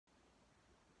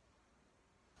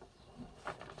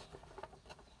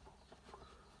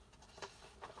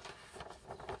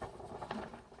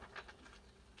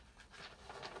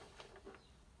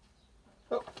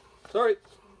Sorry.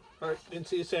 All right, didn't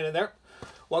see you standing there.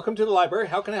 Welcome to the library.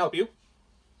 How can I help you?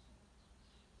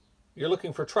 You're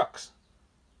looking for trucks.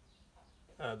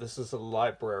 This is a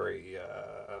library.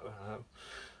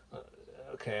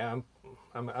 Okay, I'm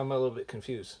a little bit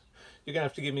confused. You're gonna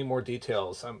have to give me more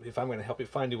details if I'm gonna help you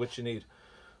find what you need.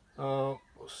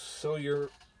 So your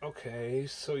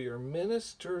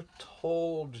minister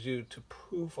told you to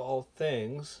prove all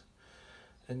things,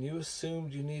 and you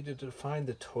assumed you needed to find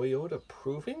the Toyota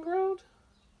proving ground?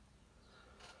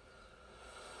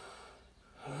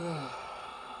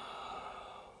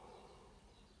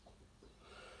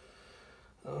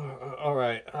 All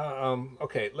right.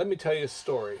 Okay, let me tell you a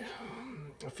story.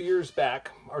 A few years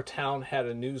back, our town had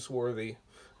a newsworthy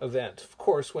event. Of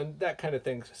course, when that kind of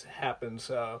thing happens,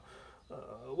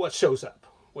 what shows up?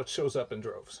 What shows up in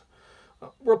droves?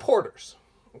 Reporters.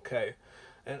 Okay,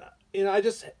 and I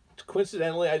just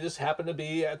coincidentally I just happened to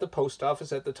be at the post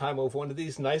office at the time of one of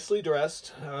these nicely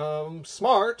dressed,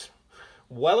 smart,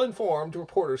 well-informed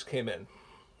reporters came in.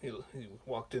 He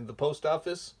walked into the post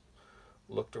office,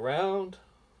 looked around,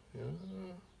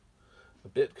 a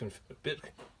bit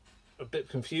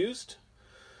confused,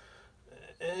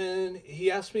 and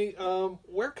he asked me,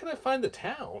 "Where can I find the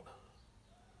town?"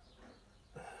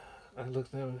 I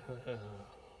looked at him.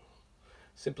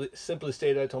 Simply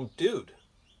stated, I told him, "Dude,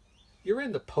 you're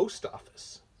in the post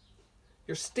office.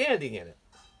 You're standing in it.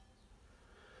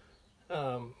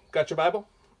 Got your Bible?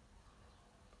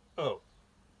 Oh,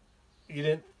 you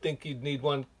didn't think you'd need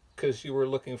one because you were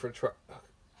looking for a truck.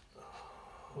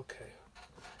 Okay.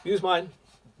 Use mine.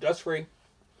 That's free.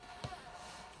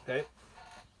 Okay.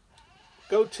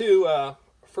 Go to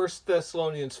 1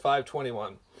 Thessalonians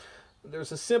 5:21.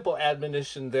 There's a simple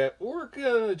admonition that we're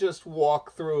going to just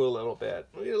walk through a little bit.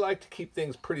 We like to keep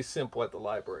things pretty simple at the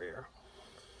library here.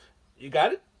 You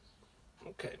got it?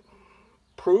 Okay.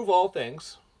 Prove all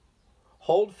things.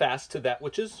 Hold fast to that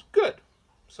which is good.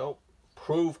 So,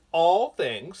 prove all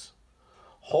things.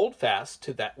 Hold fast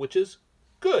to that which is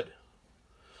good.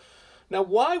 Now,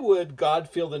 why would God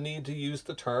feel the need to use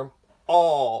the term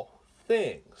all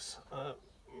things?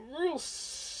 Real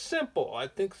simple. I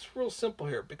think it's real simple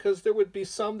here, because there would be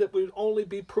some that would only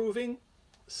be proving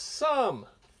some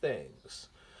things.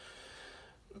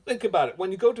 Think about it.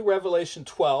 When you go to Revelation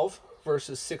 12,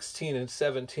 verses 16 and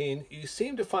 17, you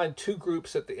seem to find two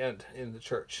groups at the end in the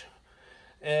church.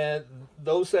 And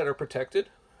those that are protected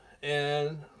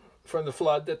and from the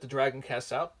flood that the dragon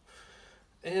casts out,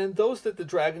 and those that the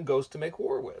dragon goes to make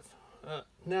war with.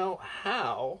 Now,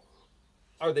 how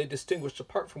are they distinguished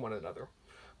apart from one another?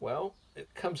 Well,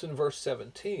 it comes in verse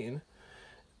 17.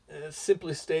 It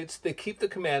simply states, they keep the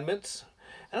commandments.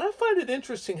 And I find it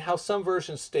interesting how some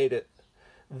versions state it,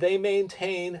 they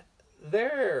maintain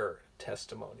their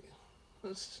testimony.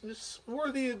 It's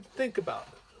worthy to think about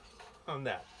on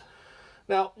that.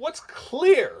 Now, what's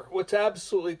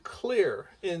absolutely clear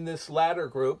in this latter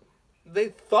group, they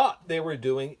thought they were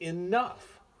doing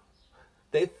enough.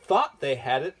 They thought they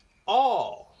had it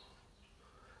all.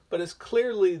 But it's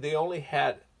clearly they only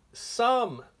had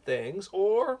some things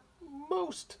or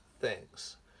most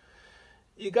things.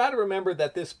 You got to remember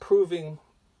that this proving,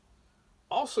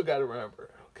 also got to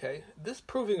remember, okay, this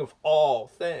proving of all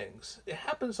things, it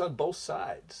happens on both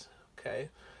sides, okay?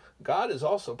 God is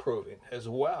also proving as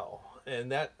well.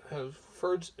 And that is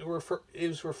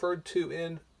referred to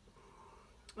in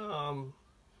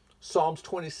Psalms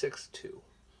 26:2.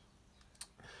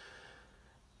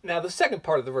 Now, the second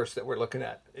part of the verse that we're looking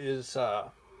at is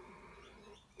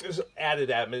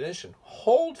added admonition.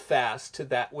 Hold fast to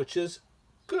that which is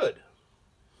good.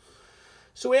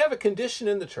 So we have a condition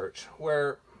in the church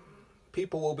where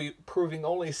people will be proving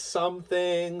only some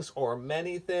things or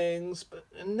many things, but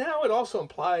now it also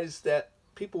implies that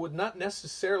people would not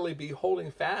necessarily be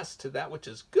holding fast to that which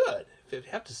is good. If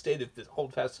you have to state if they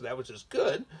hold fast to that which is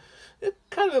good, it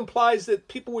kind of implies that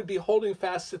people would be holding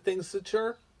fast to things that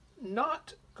are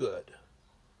not good.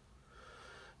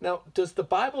 Now, does the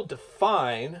Bible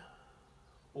define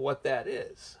what that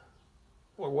is?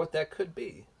 Or what that could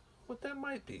be? What that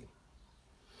might be?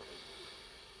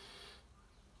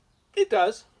 It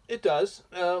does. It does.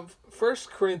 1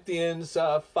 Corinthians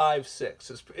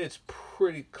 5:6. It's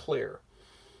pretty clear.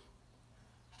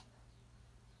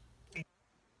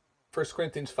 1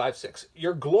 Corinthians 5:6.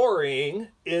 Your glorying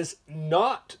is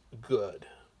not good.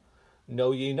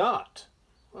 Know ye not?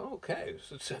 Okay,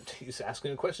 so he's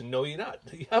asking a question. Know ye not?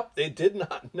 Yep, they did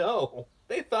not know.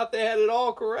 They thought they had it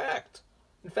all correct.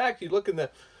 In fact, you look in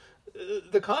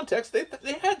the context, they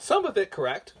had some of it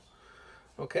correct.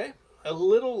 Okay? A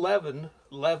little leaven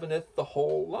leaveneth the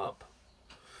whole lump.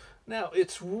 Now,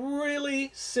 it's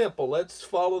really simple. Let's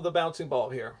follow the bouncing ball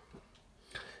here.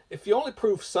 If you only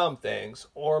prove some things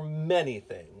or many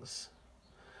things,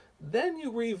 then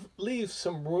you leave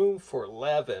some room for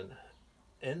leaven,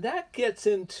 and that gets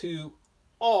into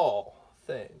all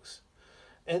things.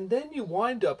 And then you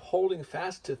wind up holding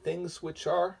fast to things which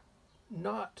are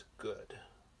not good.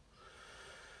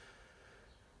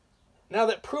 Now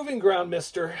that proving ground,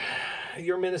 mister,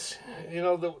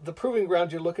 the proving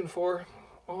ground you're looking for,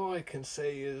 all I can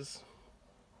say is,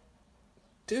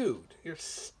 dude, you're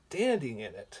standing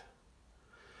in it.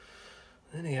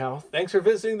 Anyhow, thanks for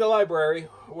visiting the library,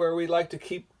 where we like to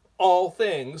keep all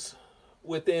things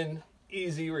within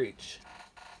easy reach.